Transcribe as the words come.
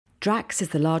Drax is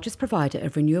the largest provider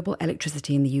of renewable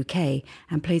electricity in the UK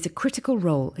and plays a critical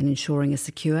role in ensuring a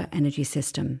secure energy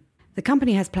system. The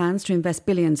company has plans to invest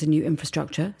billions in new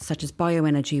infrastructure, such as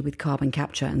bioenergy with carbon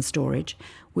capture and storage,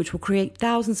 which will create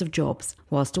thousands of jobs,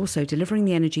 whilst also delivering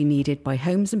the energy needed by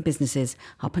homes and businesses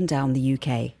up and down the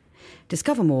UK.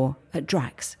 Discover more at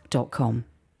drax.com.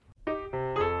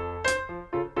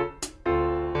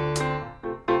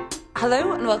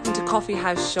 Hello and welcome to Coffee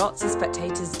House Shots, the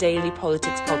Spectator's daily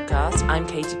politics podcast. I'm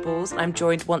Katy and I'm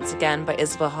joined once again by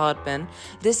Isabel Hardman.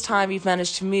 This time we've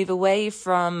managed to move away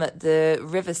from the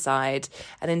riverside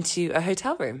and into a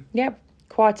hotel room. Yep,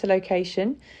 quite a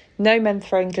location. No men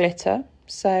throwing glitter,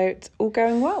 so it's all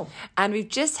going well. And we've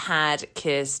just had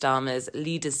Keir Starmer's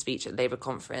leaders' speech at Labour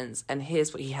conference, and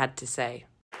here's what he had to say.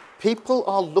 People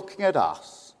are looking at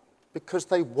us because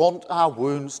they want our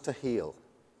wounds to heal.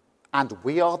 And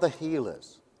we are the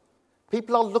healers.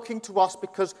 People are looking to us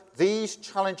because these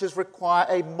challenges require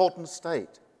a modern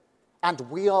state, and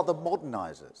we are the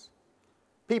modernisers.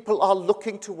 People are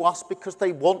looking to us because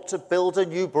they want to build a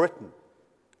new Britain,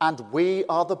 and we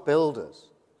are the builders.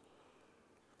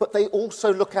 But they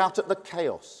also look out at the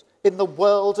chaos in the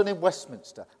world and in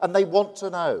Westminster, and they want to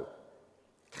know,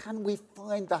 can we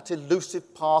find that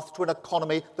elusive path to an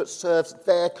economy that serves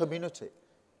their community?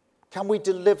 Can we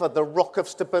deliver the rock of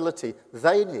stability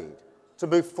they need to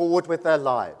move forward with their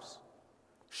lives?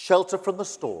 Shelter from the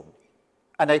storm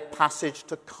and a passage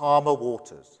to calmer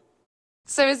waters.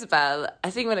 So, Isabel, I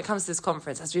think when it comes to this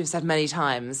conference, as we've said many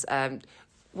times,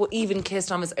 what even Keir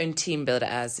Starmer's own team build it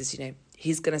as is,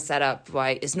 he's going to set up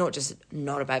why it's not just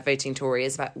not about voting Tory,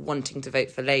 it's about wanting to vote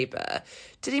for Labour.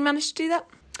 Did he manage to do that?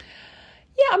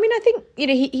 Yeah, I think,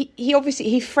 he obviously,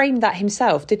 he framed that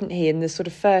himself, didn't he, in the sort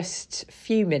of first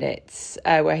few minutes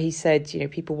where he said,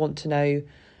 people want to know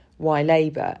why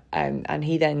Labour. And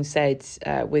he then said,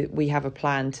 we have a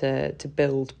plan to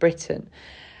build Britain.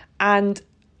 And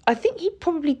I think he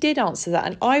probably did answer that.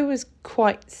 And I was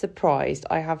quite surprised,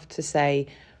 I have to say,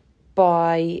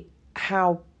 by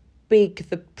how big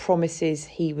the promises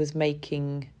he was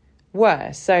making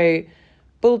were. So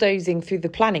bulldozing through the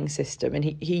planning system, and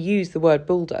he used the word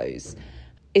bulldoze,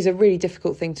 is a really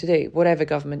difficult thing to do, whatever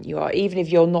government you are. Even if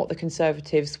you're not the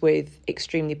Conservatives with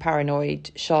extremely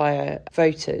paranoid Shire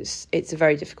voters, it's a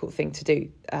very difficult thing to do,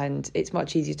 and it's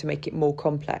much easier to make it more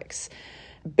complex.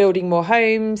 Building more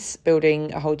homes,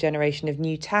 building a whole generation of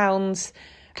new towns,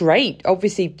 great.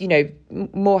 Obviously,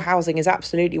 more housing is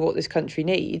absolutely what this country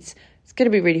needs. It's going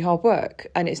to be really hard work,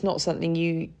 and it's not something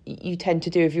you tend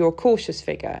to do if you're a cautious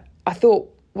figure. I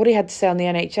thought what he had to say on the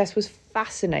NHS was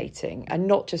fascinating, and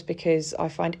not just because I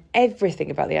find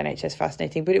everything about the NHS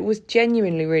fascinating, but it was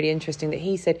genuinely really interesting that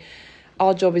he said,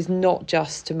 our job is not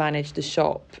just to manage the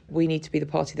shop. We need to be the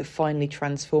party that finally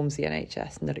transforms the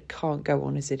NHS, and that it can't go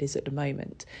on as it is at the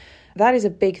moment. That is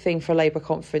a big thing for a Labour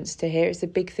conference to hear. It's a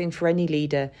big thing for any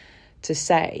leader to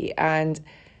say. And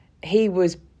he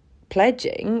was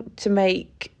pledging to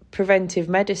make preventive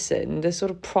medicine the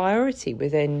sort of priority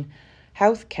within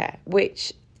healthcare,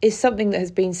 which is something that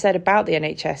has been said about the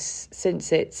NHS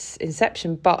since its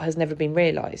inception, but has never been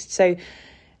realised. So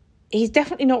he's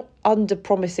definitely not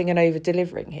under-promising and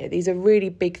over-delivering here. These are really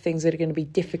big things that are going to be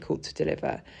difficult to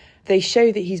deliver. They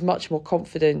show that he's much more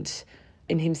confident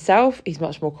in himself. He's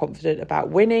much more confident about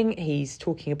winning. He's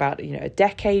talking about, a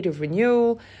decade of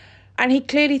renewal. And he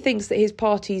clearly thinks that his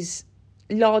party's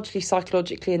largely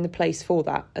psychologically in the place for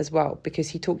that as well, because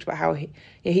he talked about how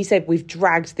he said we've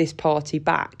dragged this party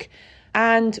back.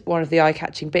 And one of the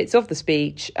eye-catching bits of the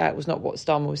speech was not what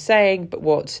Starmer was saying, but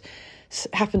what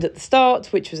happened at the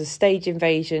start, which was a stage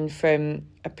invasion from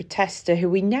a protestor who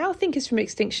we now think is from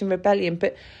Extinction Rebellion,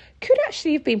 but could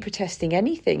actually have been protesting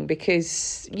anything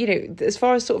because, as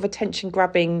far as sort of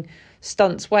attention-grabbing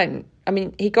stunts went,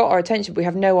 he got our attention, but we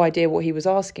have no idea what he was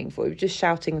asking for. He was just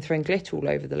shouting and throwing glitter all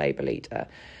over the Labour leader.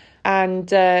 And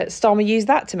Starmer used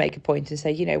that to make a point and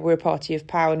say, we're a party of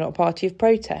power, not a party of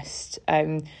protest.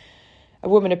 A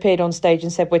woman appeared on stage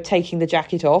and said, we're taking the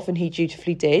jacket off, and he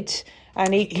dutifully did.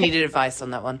 And he needed advice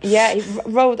on that one. Yeah, he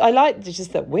rolled. I like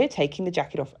just that we're taking the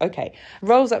jacket off. Okay.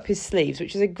 Rolls up his sleeves,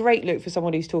 which is a great look for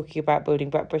someone who's talking about building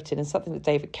back Britain, and something that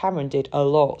David Cameron did a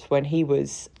lot when he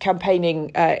was campaigning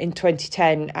in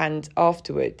 2010 and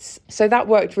afterwards. So that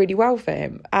worked really well for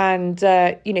him. And,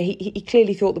 he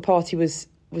clearly thought the party was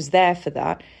there for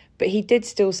that. But he did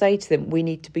still say to them, we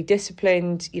need to be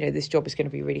disciplined. This job is going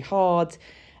to be really hard,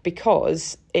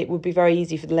 because it would be very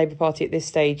easy for the Labour Party at this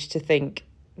stage to think,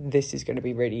 this is going to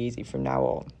be really easy from now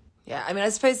on. Yeah, I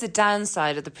suppose the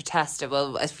downside of the protester,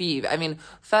 well, a few.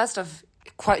 First off,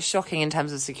 quite shocking in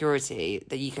terms of security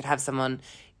that you could have someone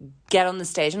get on the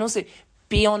stage, and also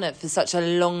be on it for such a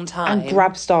long time. And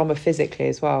grab Starmer physically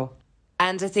as well.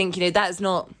 And I think, that is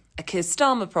not a Keir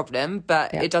Starmer problem,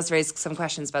 but it does raise some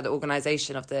questions about the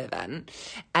organisation of the event.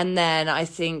 And then I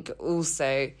think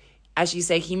also, as you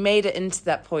say, he made it into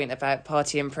that point about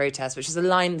party and protest, which is a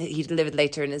line that he delivered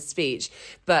later in his speech.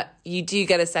 But you do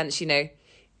get a sense,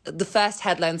 the first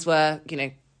headlines were,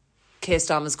 Keir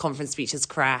Starmer's conference speech has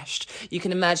crashed. You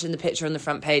can imagine the picture on the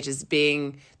front page as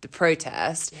being the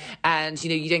protest, and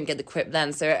you don't get the quip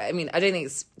then. So I mean, I don't think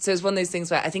it's one of those things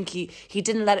where I think he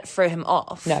didn't let it throw him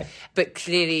off. No, but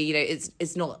clearly,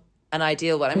 it's not an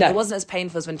ideal one. I mean, it wasn't as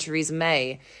painful as when Theresa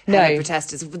May had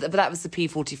protesters, but that was the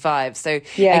P45. So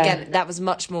again, that was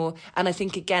much more. And I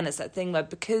think again, it's that thing where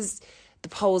because the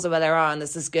polls are where they are and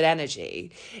there's this good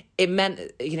energy, it meant,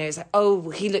 it's like, oh,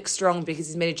 he looks strong because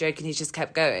he's made a joke and he's just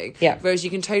kept going. Yeah. Whereas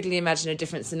you can totally imagine a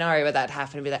different scenario where that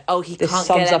happened and be like, oh, this can't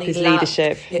sums get up any his luck.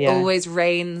 leadership. It always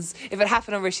rains. If it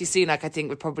happened on Rishi Sunak, I think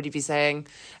would probably be saying,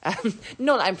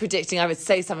 not that I'm predicting, I would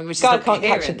say something which is not can't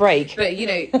coherent, catch a break. But,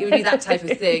 it would be that type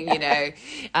of thing,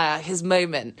 his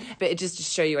moment. But it just to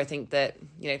show you, I think that,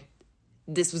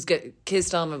 this was good. Keir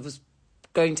Starmer was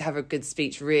going to have a good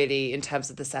speech, really, in terms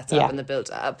of the setup and the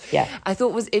build-up. Yeah. I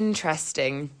thought was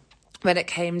interesting when it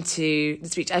came to the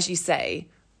speech, as you say,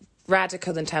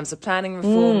 radical in terms of planning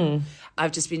reform.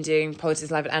 I've just been doing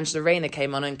Politics Live, and Angela Rayner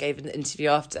came on and gave an interview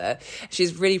after.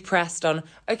 She's really pressed on,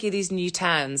 okay, these new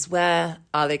towns, where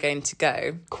are they going to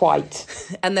go? Quite.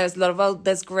 And there's a lot of,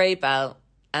 there's grey belt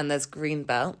and there's green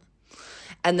belt.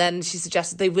 And then she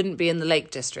suggested they wouldn't be in the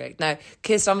Lake District. Now,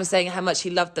 Keir Starmer was saying how much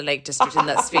he loved the Lake District in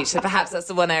that speech. So perhaps that's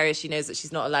the one area she knows that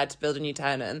she's not allowed to build a new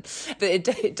town in. But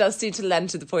it does seem to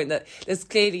lend to the point that there's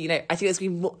clearly, I think there's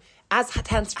been more, as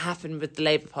tends to happen with the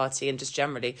Labour Party and just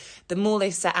generally, the more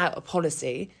they set out a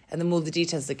policy and the more the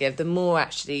details they give, the more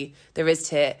actually there is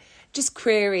to just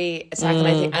query, attack.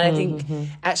 And I think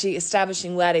actually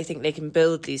establishing where they think they can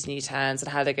build these new towns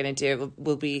and how they're going to do it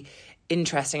will be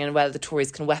interesting, and whether the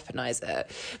Tories can weaponise it.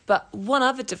 But one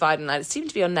other dividing line, it seemed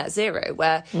to be on net zero,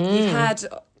 where you've had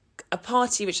a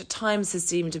party which at times has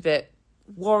seemed a bit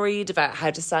worried about how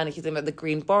to sign anything about the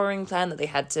green borrowing plan that they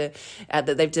had to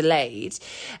that they've delayed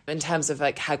in terms of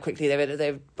like how quickly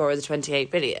they borrow the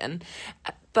 28 billion.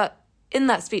 But in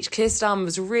that speech, Keir Starmer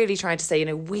was really trying to say,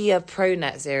 we are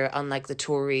pro-net zero, unlike the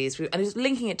Tories. And he was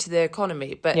linking it to the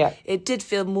economy. But it did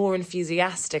feel more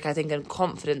enthusiastic, I think, and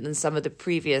confident than some of the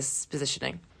previous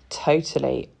positioning.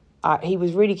 Totally. He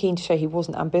was really keen to show he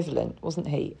wasn't ambivalent, wasn't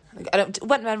he? And it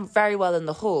went very well in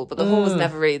the hall, but the hall was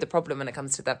never really the problem when it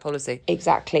comes to that policy.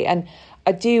 Exactly. And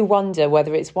I do wonder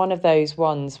whether it's one of those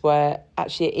ones where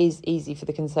actually it is easy for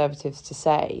the Conservatives to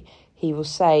say. He will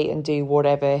say and do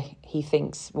whatever he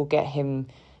thinks will get him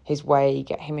his way,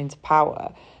 get him into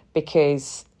power,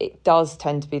 because it does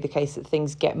tend to be the case that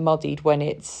things get muddied when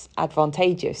it's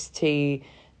advantageous to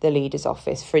the leader's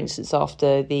office. For instance,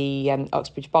 after the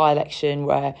Uxbridge by-election,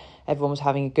 where everyone was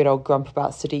having a good old grump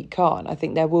about Sadiq Khan, I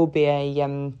think there will be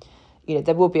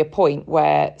a point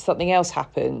where something else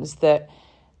happens that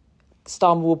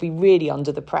Starmer will be really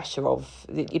under the pressure of,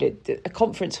 a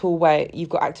conference hall where you've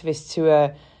got activists who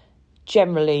are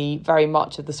generally very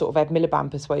much of the sort of Ed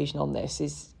Miliband persuasion on this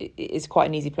is quite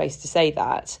an easy place to say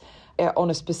that.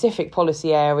 On a specific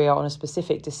policy area, on a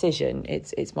specific decision,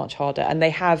 it's much harder. And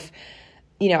they have,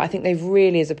 I think they've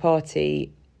really, as a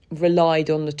party,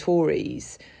 relied on the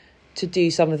Tories to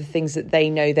do some of the things that they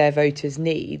know their voters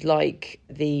need, like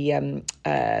the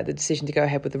decision to go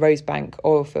ahead with the Rosebank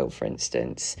oil field, for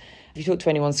instance. If you talk to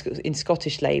anyone in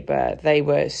Scottish Labour, they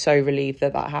were so relieved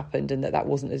that happened and that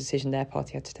wasn't a decision their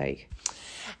party had to take.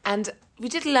 And we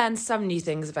did learn some new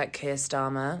things about Keir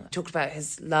Starmer. We talked about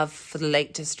his love for the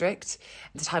Lake District,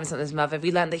 the time he spent with his mother.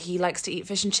 We learned that he likes to eat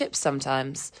fish and chips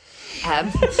sometimes.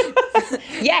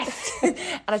 Yes! And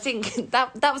I think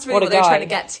that was really what they were trying to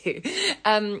get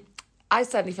to. I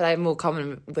certainly feel I have more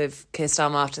common with Keir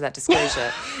Starmer after that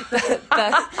disclosure.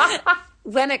 but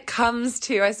when it comes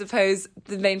to, I suppose,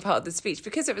 the main part of the speech,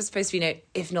 because it was supposed to be,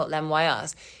 if not them, why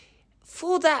us?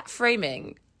 For that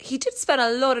framing, he did spend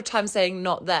a lot of time saying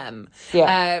not them.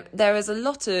 Yeah. There was a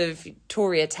lot of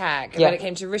Tory attack when it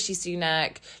came to Rishi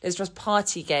Sunak. There's just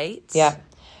Partygate. Yeah.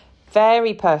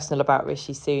 Very personal about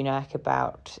Rishi Sunak,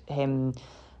 about him,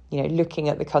 looking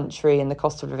at the country and the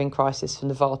cost of living crisis from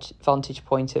the vantage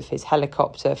point of his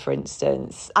helicopter, for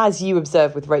instance. As you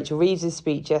observed with Rachel Reeves'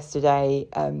 speech yesterday,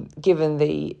 given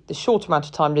the short amount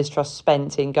of time Liz Truss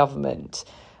spent in government,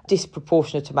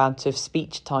 disproportionate amount of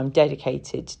speech time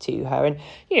dedicated to her. And,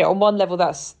 on one level,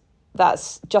 that's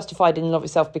justified in and of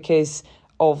itself because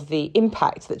of the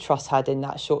impact that Truss had in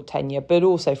that short tenure, but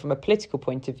also from a political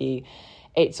point of view,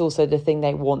 it's also the thing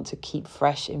they want to keep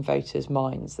fresh in voters'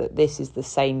 minds, that this is the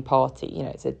same party. You know,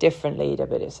 it's a different leader,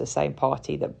 but it's the same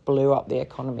party that blew up the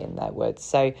economy, in their words.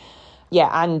 So, yeah,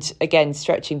 and again,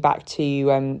 stretching back to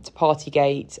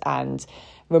Partygate and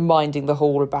reminding the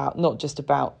hall about not just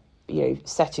about, you know,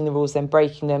 setting the rules, then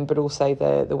breaking them, but also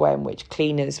the way in which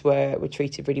cleaners were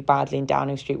treated really badly in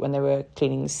Downing Street when they were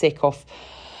cleaning the sick off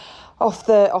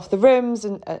the rooms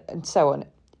and so on.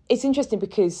 It's interesting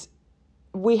because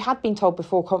we had been told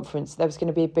before conference there was going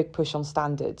to be a big push on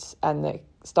standards and that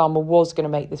Starmer was going to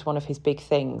make this one of his big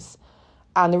things.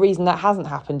 And the reason that hasn't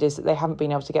happened is that they haven't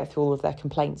been able to get through all of their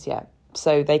complaints yet.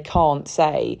 So they can't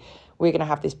say, we're going to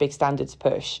have this big standards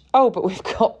push. Oh, but we've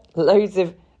got loads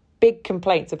of big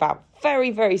complaints about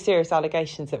very, very serious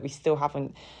allegations that we still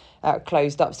haven't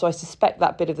closed up. So I suspect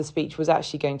that bit of the speech was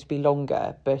actually going to be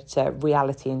longer, but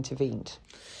reality intervened.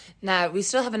 Now, we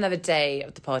still have another day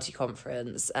of the party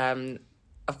conference.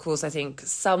 Of course, I think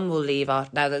some will leave now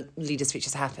that leader speech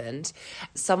has happened.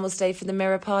 Some will stay for the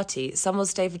Mirror Party. Some will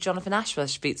stay for Jonathan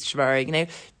Ashworth's speech tomorrow. You know,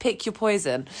 pick your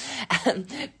poison.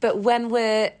 But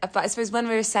I suppose when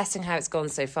we're assessing how it's gone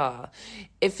so far,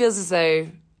 it feels as though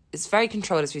it's very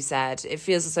controlled, as we said. It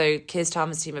feels as though Keir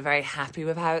Starmer's team are very happy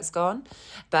with how it's gone.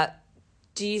 But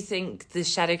do you think the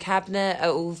shadow cabinet are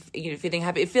all, you know, feeling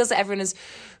happy? It feels like everyone is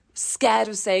scared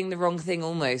of saying the wrong thing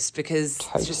almost because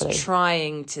it's just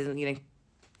trying to, you know,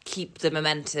 keep the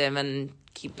momentum and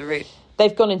keep the route.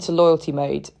 They've gone into loyalty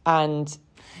mode, and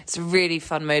it's a really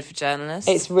fun mode for journalists.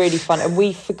 It's really fun, and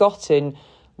we've forgotten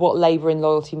what Labour in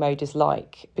loyalty mode is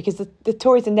like, because the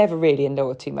Tories are never really in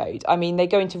loyalty mode. I mean, they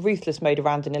go into ruthless mode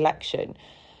around an election,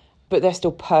 but they're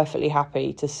still perfectly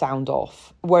happy to sound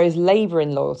off. Whereas Labour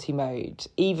in loyalty mode,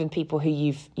 even people who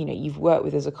you've worked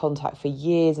with as a contact for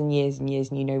years and years and years,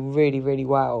 and you know really, really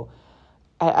well.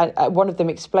 One of them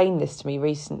explained this to me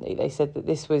recently. They said that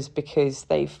this was because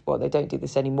they don't do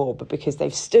this anymore, but because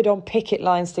they've stood on picket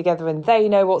lines together and they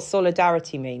know what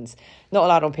solidarity means. Not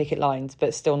allowed on picket lines,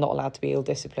 but still not allowed to be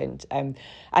ill-disciplined. And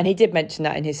he did mention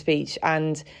that in his speech.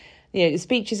 And, you know, the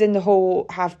speeches in the hall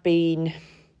have been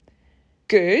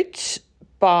good,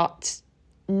 but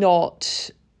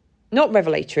not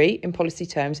revelatory in policy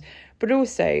terms. But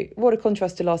also, what a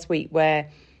contrast to last week where,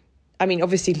 I mean,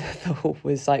 obviously, the hall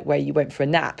was like where you went for a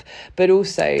nap, but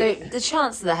also the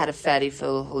Chancellor had a fairly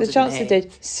full hall. The Chancellor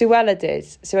did. Suella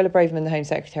Braverman, the Home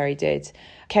Secretary, did.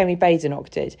 Kemi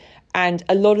Badenoch did. And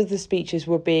a lot of the speeches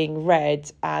were being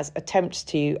read as attempts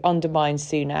to undermine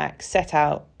Sunak, set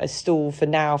out a stall for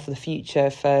now, for the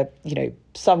future, for, you know,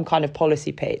 some kind of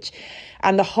policy pitch.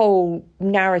 And the whole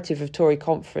narrative of Tory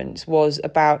conference was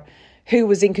about who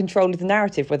was in control of the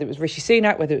narrative, whether it was Rishi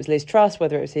Sunak, whether it was Liz Truss,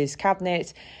 whether it was his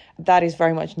cabinet. That is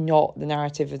very much not the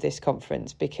narrative of this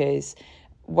conference, because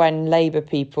when Labour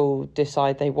people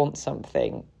decide they want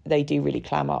something, they do really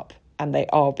clam up, and they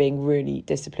are being really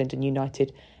disciplined and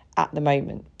united at the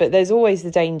moment. But there's always the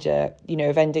danger, you know,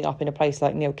 of ending up in a place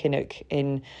like Neil Kinnock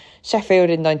in Sheffield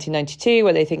in 1992,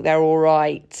 where they think they're all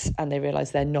right and they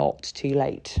realise they're not, too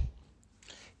late.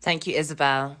 Thank you,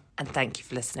 Isabel, and thank you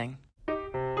for listening.